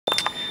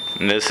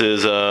And this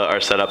is our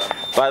setup.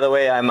 By the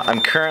way, I'm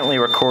currently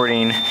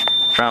recording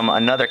from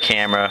another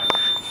camera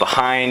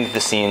behind the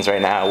scenes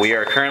right now. We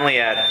are currently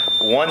at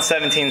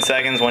 117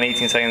 seconds,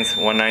 118 seconds,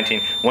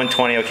 119,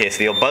 120. Okay,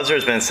 so the buzzer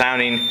has been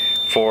sounding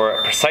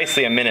for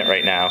precisely a minute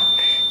right now.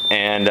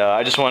 And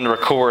I just wanted to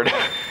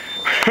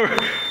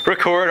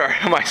record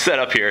my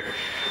setup here.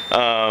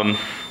 Oh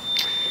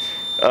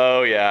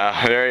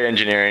yeah, very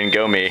engineering,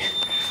 go me.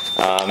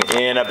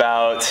 In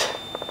about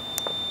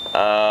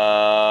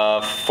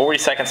 40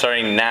 seconds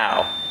starting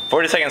now.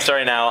 40 seconds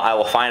starting now, I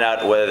will find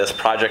out whether this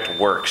project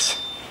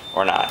works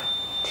or not.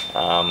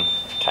 Kind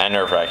of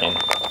nerve-wracking.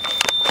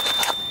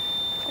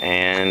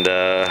 And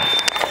a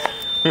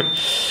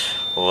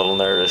little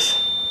nervous.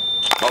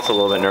 Also a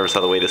little bit nervous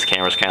how the way this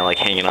camera's kind of like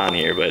hanging on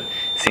here, but it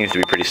seems to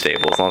be pretty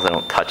stable as long as I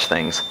don't touch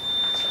things.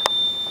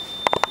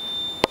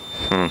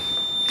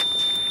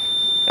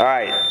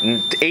 Alright,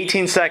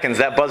 18 seconds,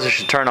 that buzzer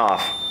should turn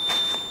off.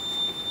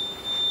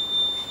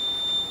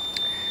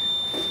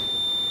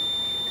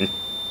 In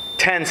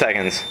 10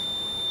 seconds.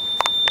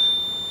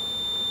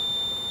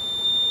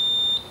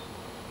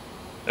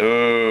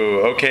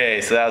 Ooh,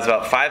 okay, so that was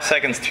about 5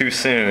 seconds too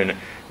soon,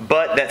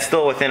 but that's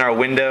still within our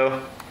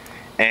window,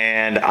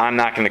 and I'm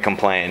not going to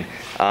complain.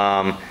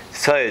 To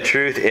tell you the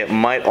truth, it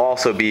might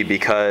also be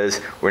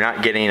because we're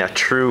not getting a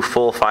true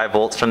full 5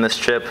 volts from this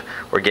chip.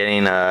 We're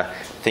getting, I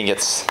think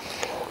it's,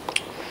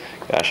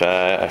 gosh,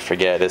 I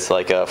forget, it's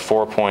like a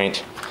 4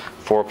 point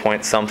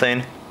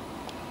something.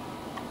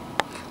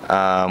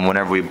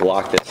 Whenever we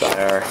block this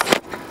IR,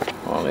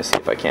 well, let me see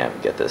if I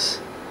can't get this,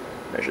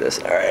 measure this,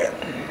 alright.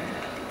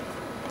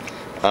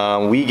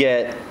 We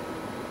get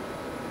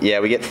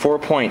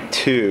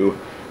 4.2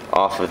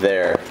 off of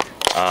there,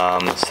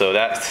 so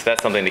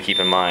that's something to keep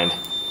in mind.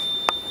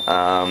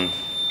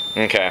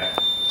 Okay,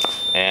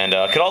 and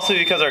it could also be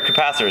because our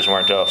capacitors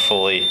weren't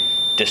fully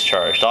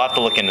discharged. I'll have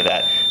to look into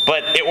that,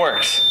 but it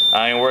works.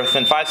 I mean, we're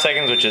within 5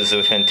 seconds, which is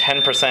within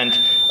 10%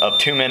 of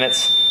 2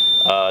 minutes.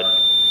 You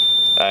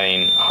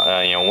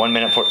know, 1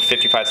 minute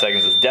 55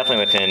 seconds is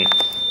definitely within.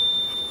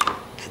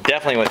 It's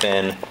definitely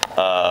within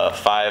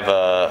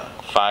 10%.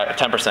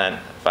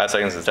 5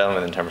 seconds is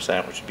definitely within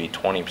 10%, which would be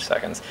 20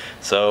 seconds.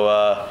 So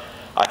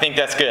I think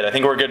that's good. I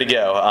think we're good to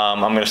go. I'm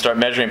going to start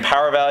measuring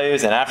power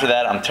values, and after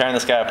that, I'm tearing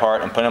this guy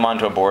apart and putting him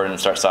onto a board and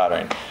start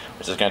soldering,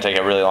 which is going to take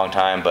a really long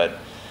time, but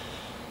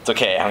it's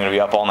okay. I'm going to be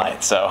up all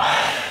night. So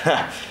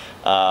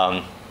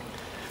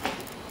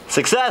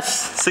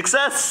success!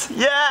 Success!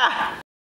 Yeah!